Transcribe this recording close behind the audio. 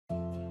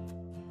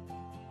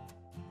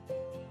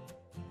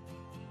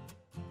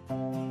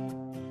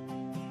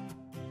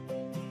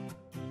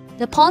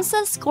The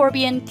Ponsse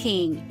Scorpion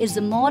King is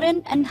a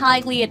modern and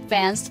highly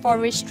advanced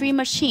forestry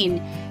machine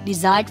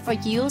designed for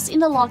use in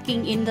the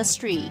logging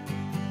industry.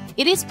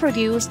 It is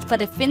produced by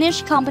the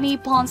Finnish company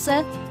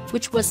Ponsse,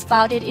 which was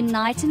founded in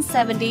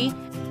 1970.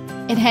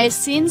 It has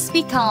since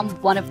become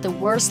one of the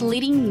world's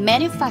leading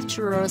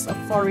manufacturers of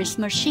forest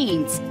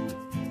machines.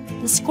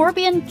 The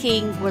Scorpion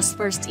King was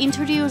first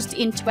introduced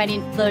in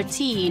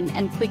 2013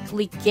 and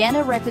quickly gained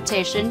a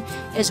reputation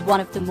as one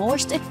of the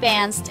most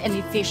advanced and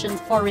efficient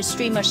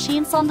forestry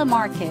machines on the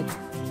market.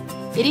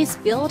 It is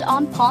built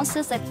on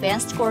Ponsse's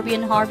advanced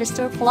Scorpion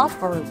harvester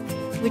platform,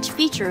 which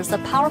features a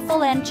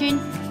powerful engine,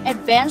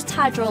 advanced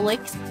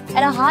hydraulics,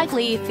 and a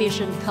highly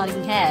efficient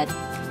cutting head.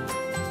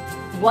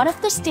 One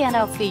of the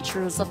standout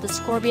features of the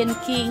Scorpion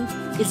King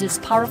is its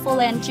powerful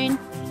engine,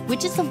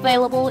 which is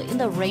available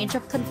in a range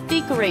of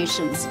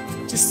configurations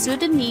to suit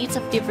the needs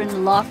of different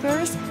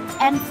loggers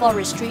and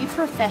forestry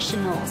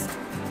professionals.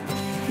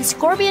 The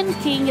Scorpion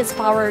King is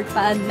powered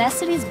by a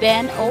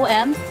Mercedes-Benz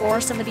OM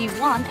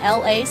 471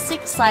 LA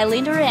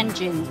 6-cylinder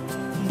engine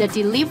that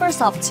delivers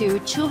up to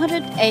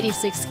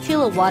 286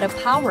 kW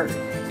of power.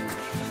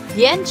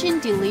 The engine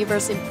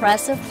delivers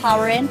impressive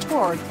power and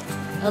torque,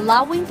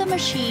 allowing the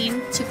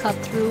machine to cut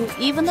through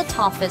even the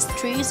toughest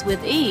trees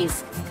with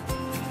ease.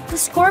 The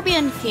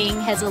Scorpion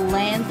King has a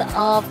length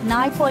of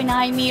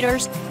 9.9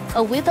 meters,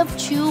 a width of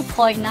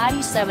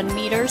 2.97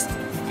 meters,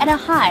 and a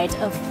height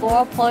of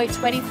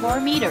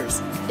 4.24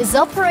 meters. Its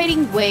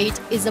operating weight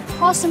is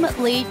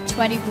approximately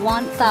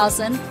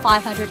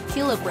 21,500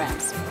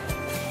 kilograms.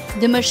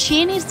 The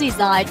machine is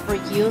designed for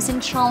use in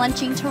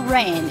challenging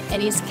terrain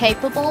and is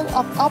capable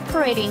of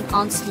operating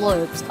on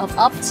slopes of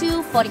up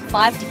to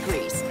 45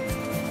 degrees.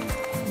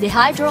 The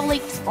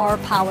hydraulics are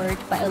powered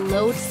by a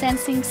load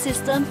sensing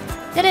system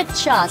that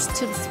adjusts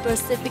to the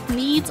specific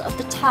needs of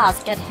the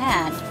task at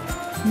hand,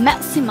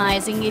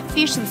 maximizing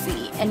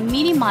efficiency and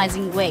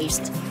minimizing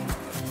waste.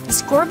 The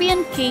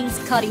Scorpion King's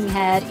cutting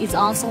head is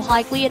also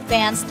highly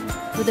advanced,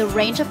 with a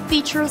range of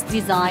features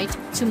designed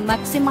to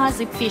maximize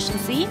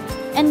efficiency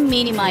and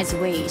minimize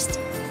waste.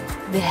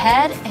 The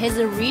head has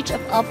a reach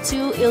of up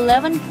to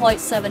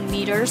 11.7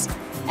 meters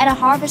and a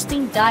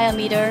harvesting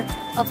diameter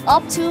of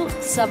up to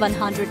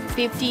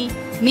 750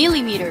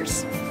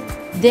 millimeters.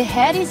 The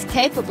head is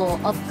capable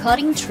of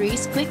cutting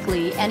trees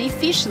quickly and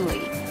efficiently,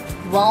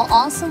 while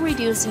also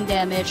reducing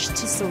damage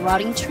to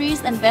surrounding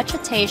trees and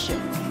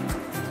vegetation.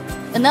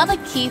 Another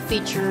key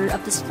feature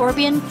of the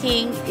Scorpion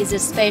King is a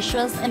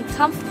spacious and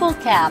comfortable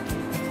cab,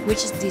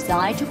 which is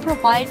designed to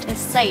provide a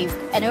safe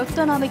and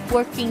ergonomic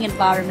working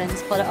environment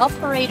for the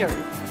operator.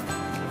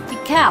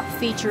 The cab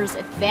features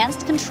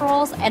advanced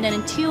controls and an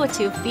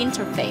intuitive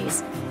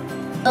interface,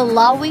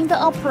 allowing the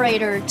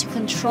operator to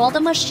control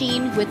the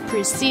machine with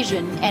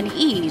precision and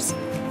ease.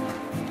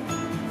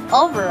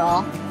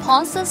 Overall,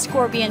 Ponsse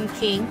Scorpion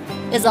King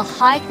is a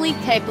highly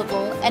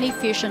capable and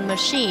efficient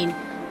machine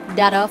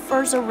that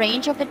offers a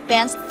range of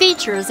advanced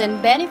features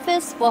and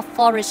benefits for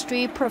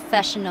forestry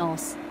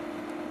professionals.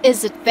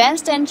 Its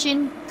advanced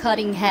engine,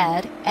 cutting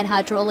head, and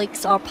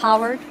hydraulics are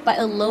powered by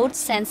a load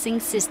sensing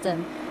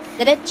system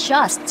that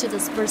adjusts to the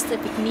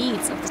specific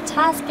needs of the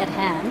task at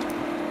hand,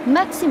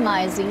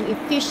 maximizing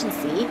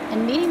efficiency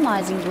and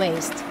minimizing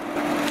waste.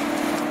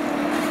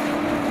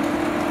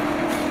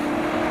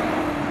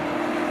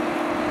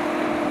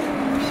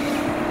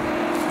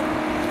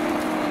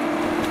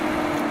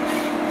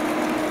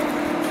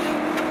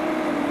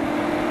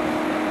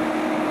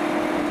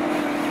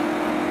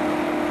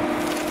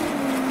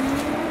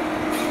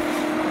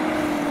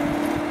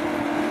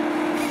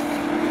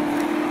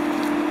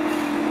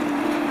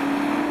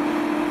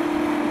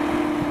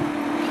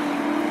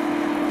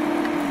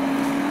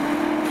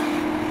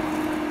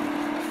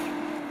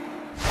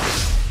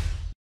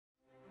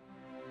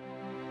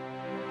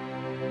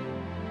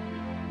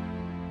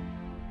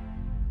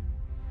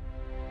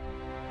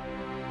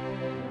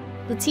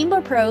 The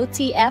TimberPro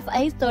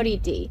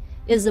TF830D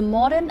is a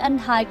modern and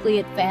highly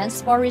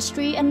advanced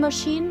forestry and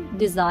machine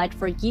designed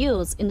for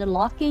use in the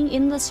logging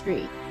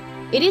industry.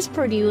 It is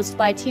produced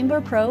by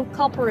TimberPro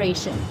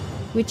Corporation,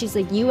 which is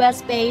a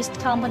US-based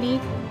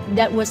company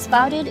that was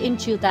founded in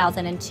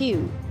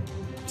 2002.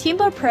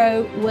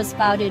 TimberPro was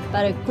founded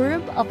by a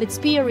group of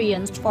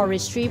experienced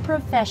forestry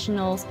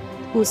professionals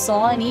who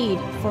saw a need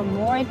for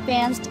more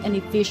advanced and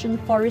efficient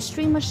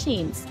forestry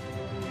machines.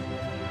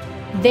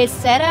 They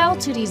set out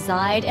to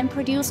design and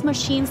produce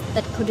machines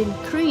that could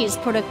increase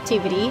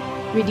productivity,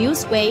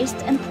 reduce waste,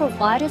 and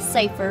provide a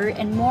safer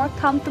and more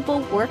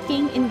comfortable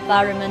working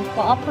environment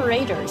for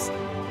operators.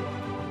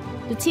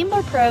 The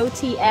TimberPro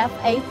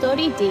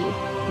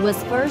TF830D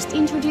was first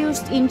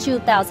introduced in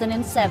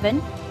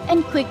 2007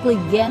 and quickly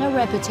gained a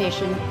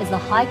reputation as a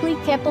highly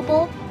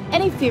capable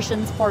and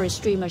efficient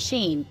forestry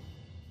machine.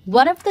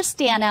 One of the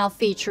standout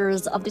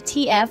features of the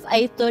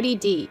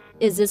TF830D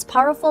is its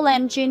powerful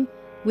engine,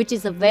 which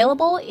is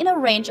available in a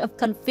range of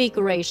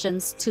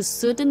configurations to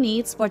suit the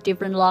needs for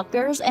different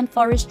loggers and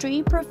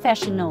forestry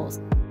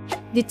professionals.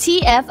 The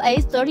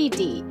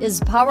TF830D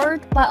is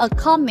powered by a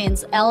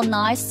Cummins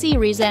L9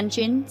 series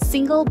engine,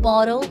 single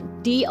model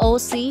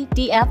DOC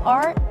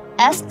DFR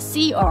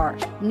SCR,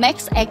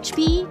 max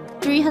HP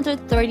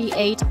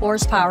 338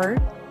 horsepower,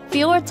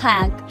 fuel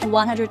tank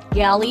 100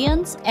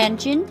 gallons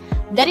engine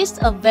that is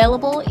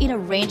available in a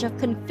range of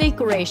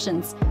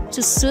configurations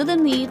to suit the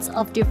needs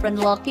of different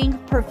logging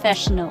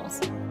professionals.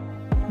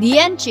 The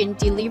engine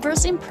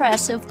delivers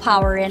impressive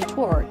power and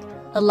torque,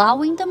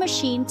 allowing the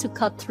machine to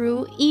cut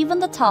through even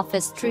the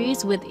toughest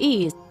trees with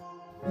ease.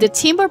 The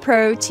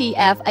TimberPro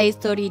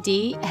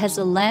TF830D has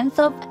a length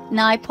of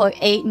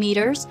 9.8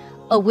 meters,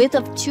 a width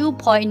of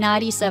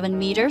 2.97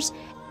 meters,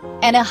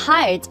 and a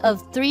height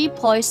of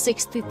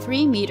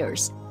 3.63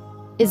 meters.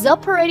 Its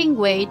operating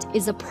weight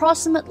is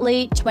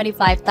approximately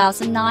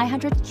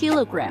 25,900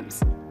 kilograms.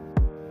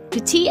 The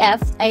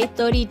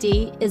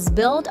TF830D is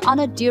built on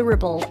a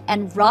durable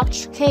and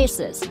rugged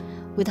cases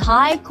with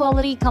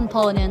high-quality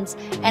components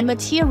and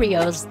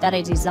materials that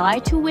are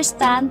designed to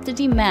withstand the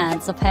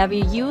demands of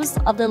heavy use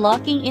of the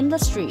logging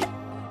industry.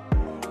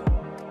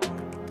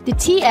 The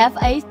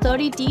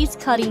TF830D's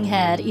cutting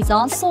head is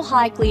also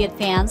highly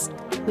advanced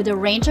with a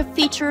range of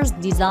features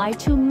designed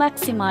to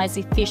maximize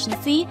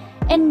efficiency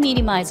and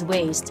minimize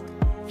waste.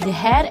 The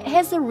head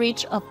has a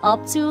reach of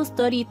up to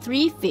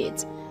 33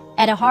 feet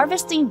and a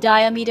harvesting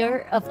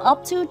diameter of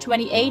up to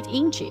 28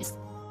 inches.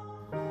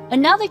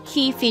 Another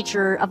key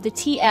feature of the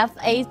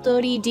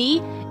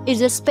TF830D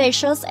is a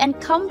spacious and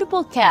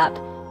comfortable cab,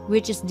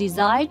 which is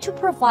designed to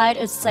provide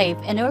a safe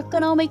and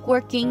ergonomic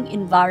working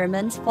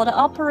environment for the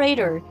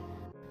operator.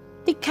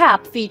 The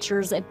cab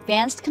features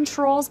advanced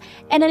controls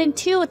and an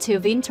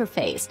intuitive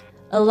interface,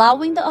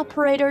 allowing the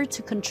operator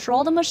to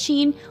control the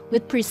machine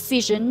with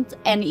precision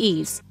and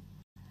ease.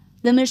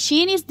 The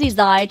machine is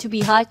designed to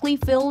be highly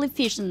fuel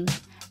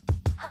efficient,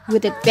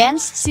 with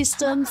advanced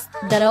systems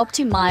that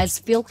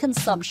optimize fuel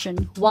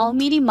consumption while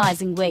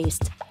minimizing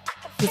waste.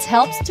 This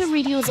helps to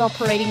reduce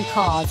operating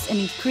costs and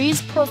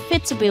increase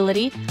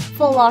profitability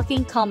for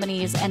logging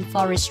companies and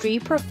forestry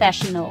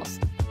professionals.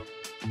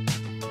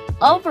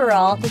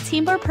 Overall, the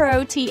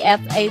TimberPro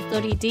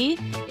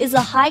TF830D is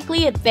a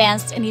highly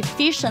advanced and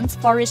efficient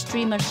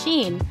forestry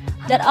machine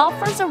that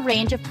offers a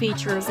range of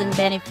features and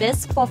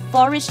benefits for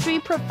forestry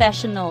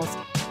professionals.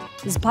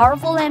 Its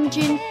powerful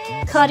engine,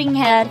 cutting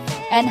head,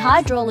 and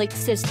hydraulic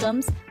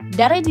systems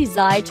that are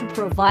designed to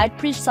provide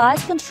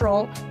precise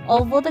control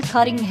over the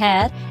cutting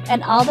head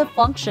and other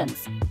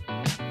functions.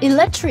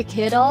 Electric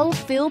heat oil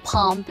fuel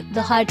pump,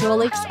 the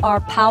hydraulics are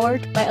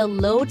powered by a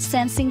load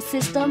sensing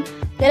system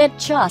that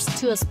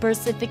adjusts to the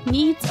specific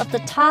needs of the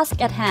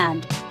task at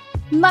hand.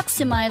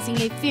 Maximizing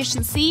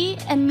efficiency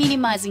and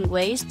minimizing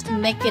waste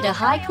make it a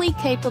highly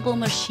capable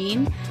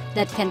machine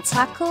that can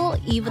tackle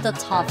even the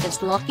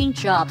toughest logging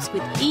jobs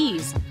with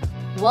ease,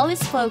 while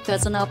its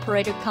focus on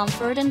operator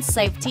comfort and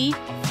safety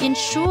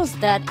ensures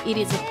that it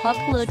is a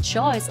popular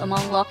choice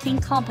among logging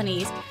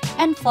companies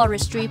and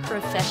forestry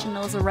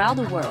professionals around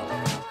the world.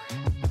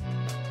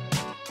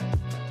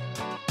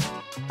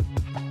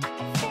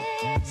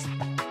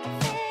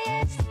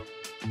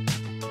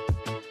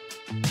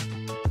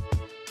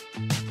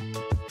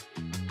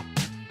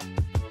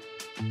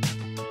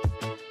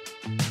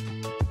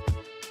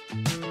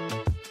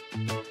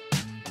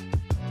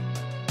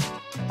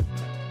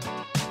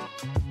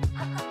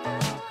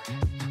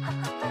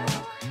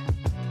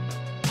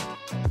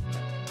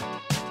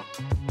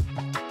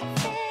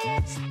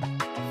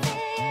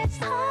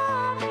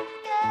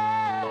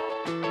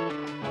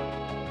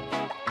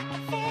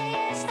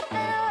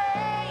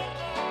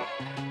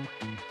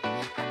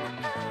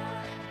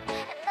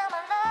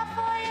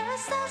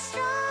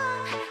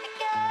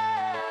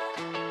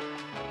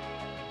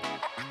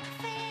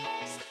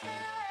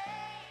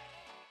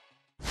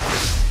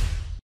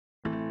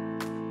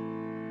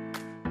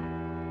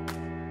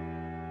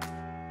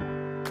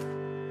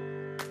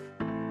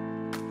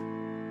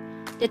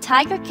 The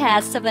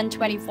Tigercat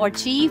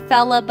 724G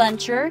Fella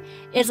Buncher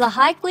is a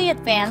highly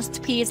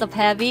advanced piece of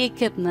heavy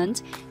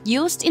equipment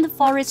used in the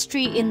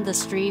forestry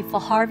industry for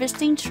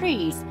harvesting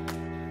trees.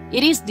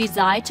 It is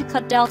designed to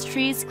cut down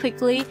trees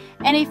quickly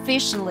and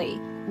efficiently,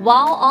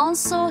 while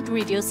also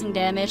reducing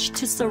damage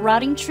to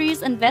surrounding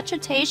trees and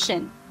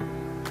vegetation.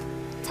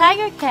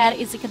 Tigercat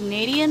is a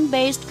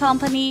Canadian-based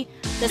company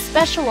that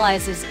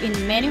specializes in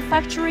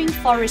manufacturing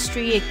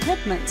forestry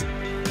equipment,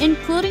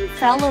 including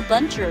fellow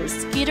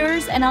bunchers,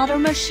 skidders, and other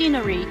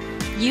machinery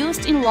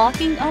used in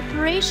logging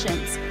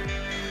operations.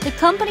 The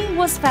company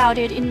was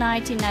founded in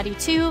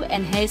 1992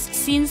 and has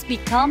since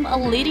become a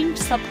leading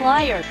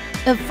supplier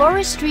of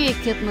forestry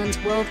equipment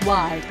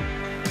worldwide.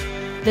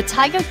 The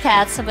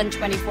Tigercat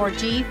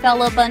 724G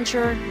Fellow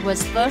Buncher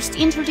was first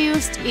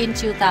introduced in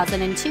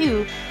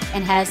 2002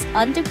 and has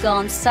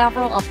undergone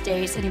several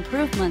updates and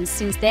improvements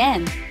since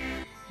then.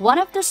 One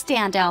of the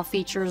standout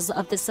features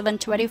of the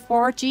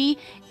 724G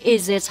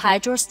is its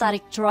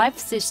hydrostatic drive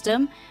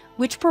system,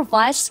 which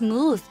provides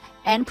smooth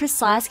and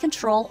precise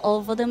control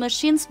over the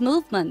machine's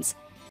movements.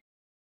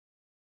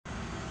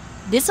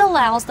 This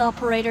allows the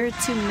operator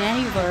to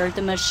maneuver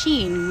the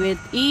machine with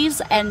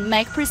ease and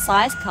make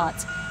precise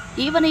cuts,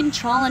 even in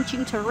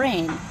challenging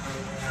terrain.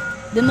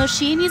 The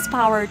machine is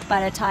powered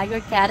by the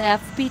TigerCat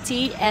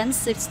FPT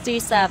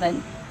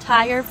N67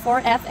 Tiger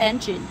 4F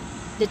engine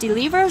that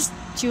delivers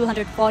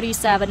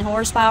 247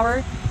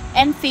 horsepower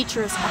and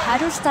features a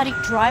hydrostatic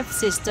drive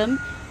system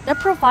that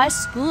provides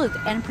smooth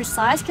and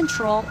precise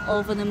control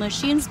over the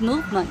machine's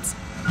movements.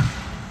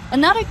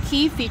 Another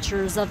key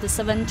feature of the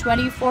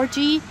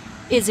 724G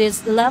is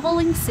its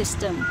leveling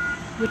system,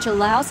 which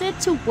allows it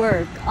to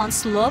work on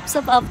slopes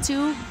of up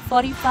to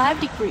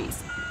 45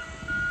 degrees.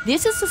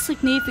 This is a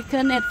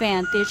significant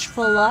advantage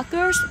for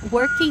loggers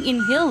working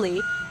in hilly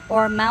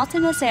or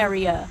mountainous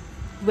area,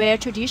 where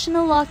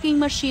traditional logging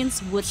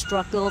machines would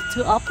struggle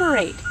to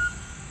operate.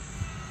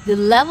 The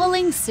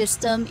leveling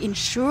system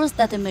ensures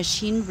that the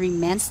machine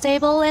remains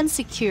stable and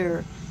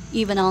secure,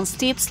 even on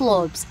steep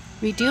slopes,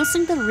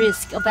 reducing the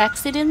risk of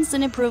accidents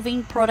and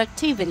improving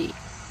productivity.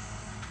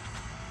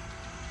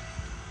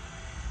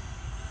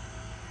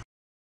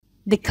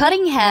 The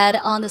cutting head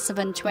on the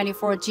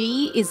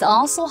 724G is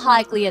also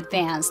highly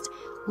advanced,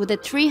 with a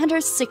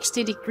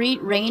 360-degree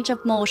range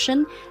of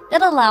motion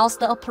that allows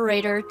the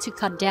operator to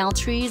cut down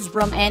trees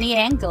from any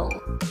angle.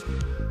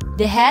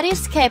 The head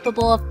is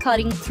capable of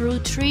cutting through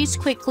trees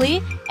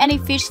quickly and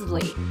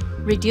efficiently,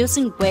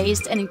 reducing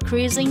waste and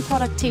increasing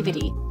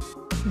productivity.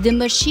 The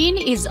machine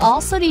is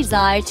also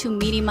designed to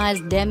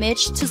minimize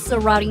damage to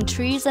surrounding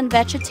trees and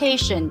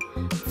vegetation,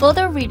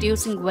 further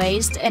reducing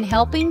waste and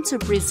helping to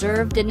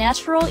preserve the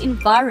natural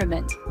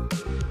environment.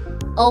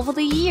 Over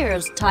the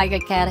years,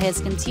 TigerCat has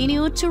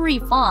continued to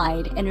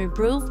refine and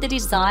improve the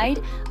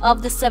design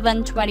of the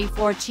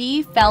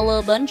 724G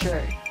fellow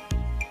bunger.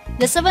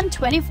 The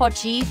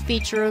 724G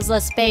features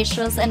a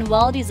spacious and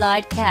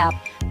well-designed cab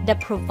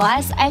that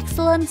provides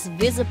excellent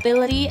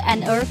visibility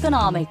and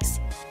ergonomics.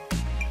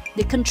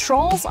 The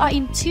controls are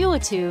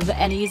intuitive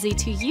and easy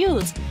to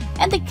use,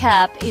 and the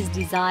cab is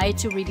designed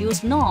to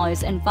reduce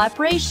noise and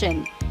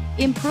vibration,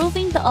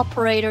 improving the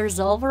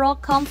operator's overall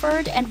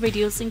comfort and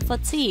reducing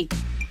fatigue.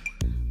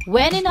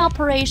 When in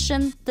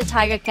operation, the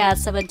TigerCat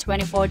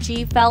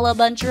 724G fellow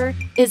bunger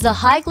is a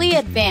highly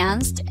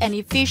advanced and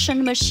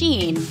efficient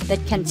machine that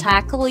can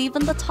tackle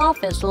even the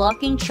toughest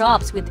logging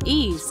jobs with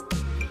ease.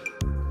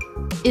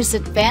 Its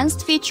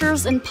advanced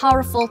features and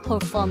powerful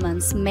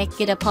performance make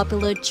it a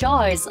popular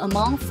choice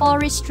among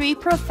forestry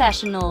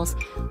professionals,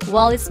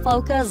 while its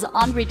focus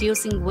on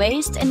reducing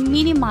waste and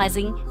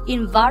minimizing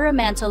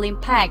environmental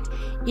impact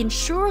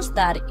ensures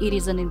that it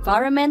is an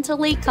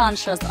environmentally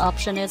conscious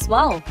option as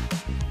well.